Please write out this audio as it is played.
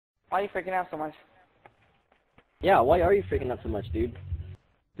Why are you freaking out so much? Yeah, why are you freaking out so much, dude?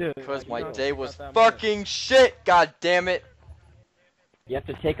 Dude, Because my you day know, was about that fucking shit, god damn it! You have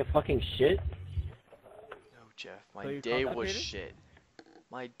to take a fucking shit? No, Jeff, So my you day was constipated? shit.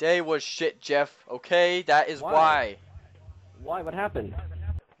 My day was shit, Jeff, okay? That is Why? why. Why? What happened?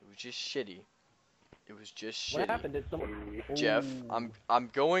 It was just shitty. It was just shitty. What happened? Did someone... Jeff, Ooh. I'm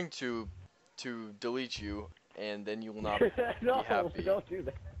going to delete you, and then you will not be No, happy. don't do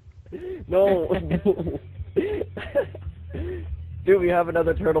that. No. Dude, we have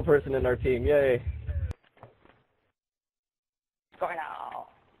another turtle person in our team. Yay. Going out.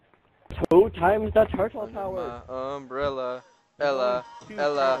 2 times the turtle Under power. my umbrella, There's Ella, only 2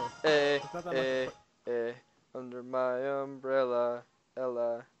 Ella, turtles. eh, It's not that much eh, of eh. Under my umbrella,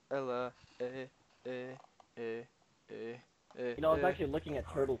 Ella, Ella, eh, eh, eh, eh, eh. You know, I was actually looking at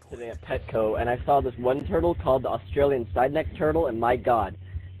turtles today at Petco, and I saw this one turtle called the Australian side-neck turtle, and my god,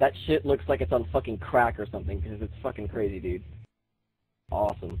 that shit looks like it's on fucking crack or something, because it's fucking crazy, dude.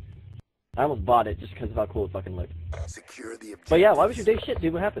 Awesome. I almost bought it just because of how cool it fucking looked. Secure the objective. But yeah, why was your day shit,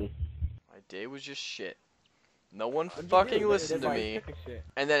 dude? What happened? My day was just shit. No one What'd you fucking do? listened to Like, me, chicken shit.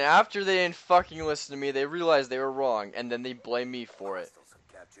 and then after they didn't fucking listen to me, they realized they were wrong, and then they blame me for it.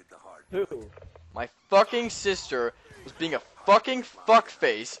 Captured the hard. Who? My fucking sister was being a fucking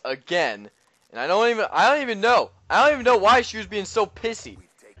fuckface again, and I don't even know why she was being so pissy.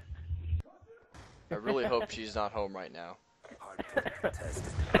 I really hope she's not home right now. Hard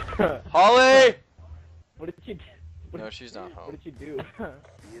tested. Holly! What did you do? No, she's not What home. did you do?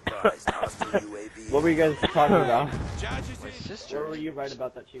 Be advised, hostile UAV. What were you guys talking about? My Where sister. were you right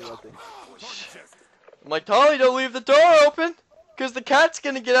about that she wasn't? I'm like, Holly, don't leave the door open, cause the cat's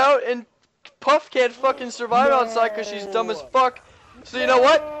gonna get out, and Puff can't fucking survive outside cause she's dumb as fuck. So you know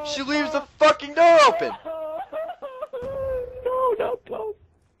what? She leaves the fucking door open. No, not Puff.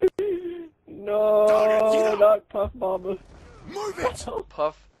 No, not Puff, Mama. Move it.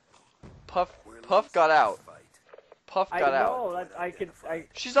 Puff got out. Puff I got out. know. I.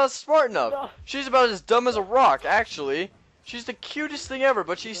 She's not smart enough. No. She's about as dumb as a rock, actually. She's the cutest thing ever,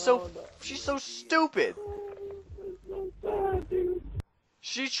 but she's so stupid. So sad, dude.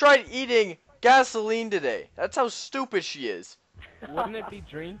 She tried eating gasoline today. That's how stupid she is. Wouldn't it be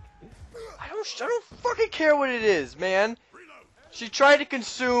drink? I don't fucking care what it is, man. She tried to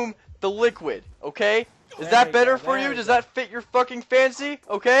consume the liquid, okay? Is There that you better go, for there you? you Does go. that fit your fucking fancy,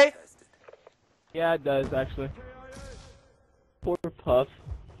 okay? Yeah, it does actually. Poor Puff.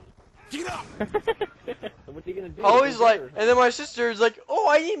 Get up. What's he gonna do? Holly's Go like, get her. and then my sister's like, oh,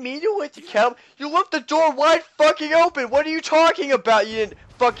 I didn't mean to wait to count. You left the door wide fucking open. What are you talking about? You didn't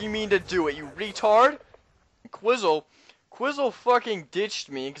fucking mean to do it, you retard. Quizzle fucking ditched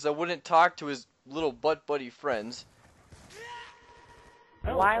me because I wouldn't talk to his little butt buddy friends.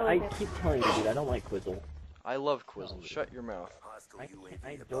 I keep telling you, dude, I don't like Quizzle. I love Quizzle. Shut your mouth. Hostile I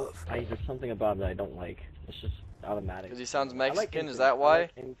UAV don't. above. There's something about it I don't like. It's just automatic. Because he sounds I like Mexican, is infants. that why? I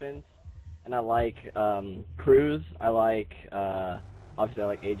like infants, and I like Cruz. I like obviously I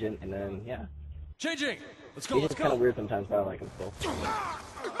like Agent, and then yeah. Changing. Let's go. He's Let's just kind go. of weird sometimes, but I like him still.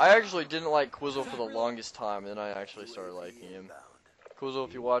 I actually didn't like Quizzle for the longest time, and then I actually started liking him. Quizzle,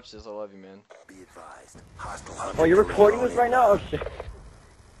 if you watch this, I love you, man. Be advised. Hostile hunter Oh, you're recording this UAV right now? Oh shit.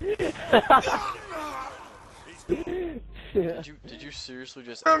 Did you seriously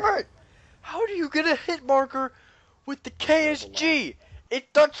just? Alright! How do you get a hit marker with the KSG? It's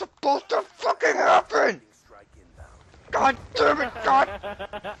not supposed to fucking happen! strike inbound. God damn it,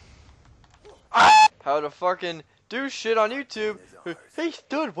 God! Ah! How to fucking do shit on YouTube. Hey,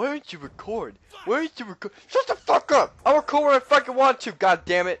 stud, why don't you record? Why don't you record? Shut the fuck up! I'll record when I fucking want to, god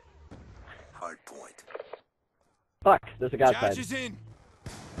damn it! Hard point. Fuck, there's a guy Charge outside. is in.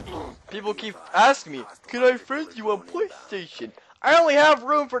 People keep asking me, can I friend you on PlayStation? I only have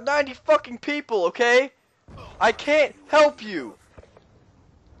room for 90 fucking people, okay? I can't help you.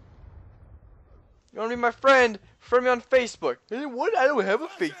 You wanna be my friend? Friend me on Facebook. What? I don't have a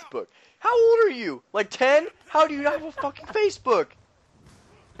Facebook. How old are you? Like 10? How do you not have a fucking Facebook?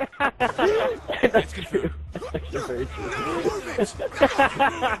 That's true. That's actually very true.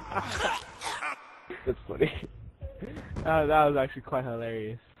 That's funny. That was actually quite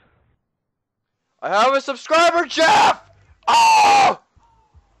hilarious. I have a subscriber, Jeff! Oh!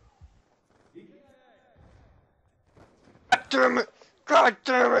 God damn it! God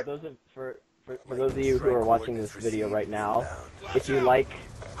damn it! For those of you who are watching this video right now, if you like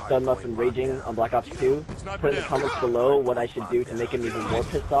Stun Muffin Raging on Black Ops 2, put in the comments below what I should do to make him even more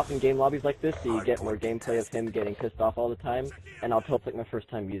pissed off in game lobbies like this, so you get more gameplay of him getting pissed off all the time. And I'll tell it's like my first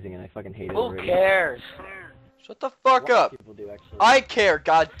time using it. I fucking hate it Who already. cares? Shut the fuck A lot up. of people do, actually. I care,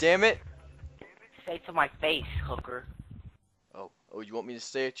 god damn it. Say to my face, hooker. Oh, you want me to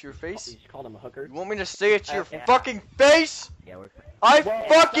say it to your face? You just called him a hooker? You want me to say it to your Yeah. fucking face? Yeah, we're. I Well,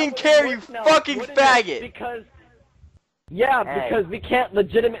 fucking that care, wouldn't you work now, fucking wouldn't it? faggot. Because... Yeah, Hey. because we can't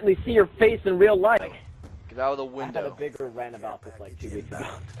legitimately see your face in real life. Get out of the I had a window. bigger rant about this like 2 weeks ago.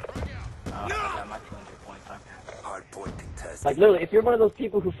 I got my 200 points on. Hardpoint contested. Like, literally, if you're one of those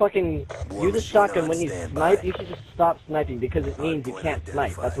people who fucking War use a machine shotgun on when you standby. snipe, you should just stop sniping because it means you Hardpoint can't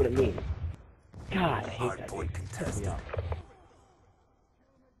snipe. That's what it means. God, I hate that. Hardpoint Dude. Pisses me contested. off.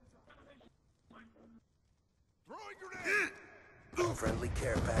 Friendly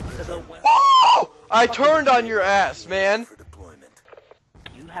care package. Oh! I turned on your ass, man. For deployment.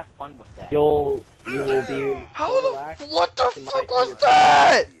 You have fun with that. You will be How relaxed. what the It fuck might be was your-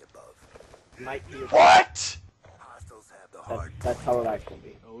 that? The above. Might be your- What? Hostiles have the hard That's how relaxed it'll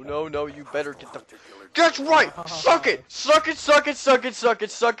be. Oh no, you better get the. That's right! Suck it! Suck it, suck it, suck it, suck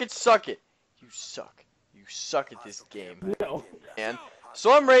it, suck it, suck it! You suck. You suck at this game, No. man.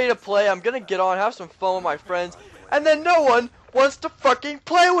 So I'm ready to play, I'm gonna get on, have some fun with my friends, and then no one wants to fucking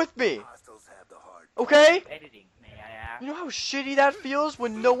play with me! Hostiles have the hard Okay? Editing, may I ask? You know how shitty that feels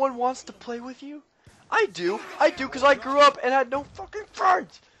when no one wants to play with you? I do, cause I grew up and had no fucking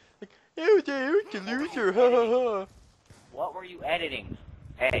friends! Like, oh, you're the loser, ha ha ha. What were you editing?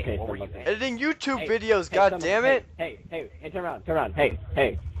 Hey, Okay, what so were you look. editing? Editing YouTube Hey, videos, hey, god someone- damn it! Hey, turn around, hey, turn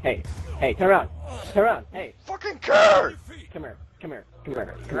around, hey, Fucking care! come here,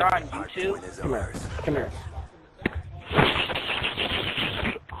 You're on YouTube? point is come here, ours. come here.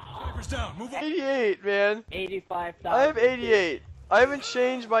 88, man. 85,000. I have 88. I haven't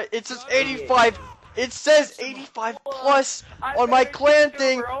changed my. It says 85. It says 85 plus on my clan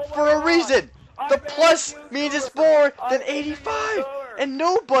thing for a reason. The plus means it's more than 85, and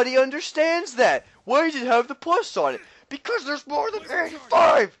nobody understands that. Why does it have the plus on it? Because there's more than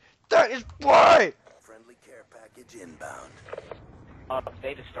 85. That is why. Friendly care package inbound.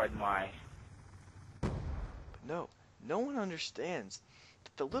 They destroyed my. No, no one understands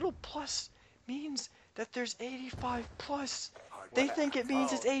that the little plus means that there's 85 plus. They think it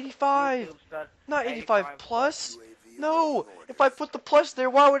means it's 85, YouTube stuff. not 85 plus. No, if I put the plus there,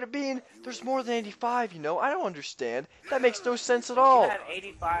 why would it mean there's more than 85, you know? I don't understand. That makes no sense at You all. have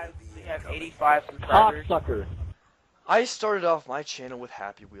 85. You have 85 subscribers. Cocksucker. I started off my channel with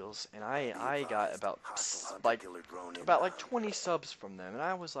Happy Wheels, and I got about like 20 subs from them, and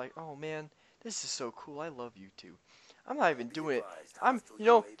I was like, oh man, this is so cool. I love YouTube. I'm not even doing it.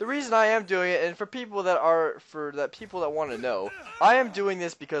 The reason I am doing it, and for people that want to know, I am doing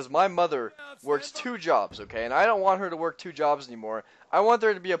this because my mother works 2 jobs, okay, and I don't want her to work 2 jobs anymore. I want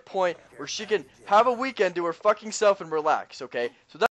there to be a point where she can have a weekend to her fucking self and relax, okay? So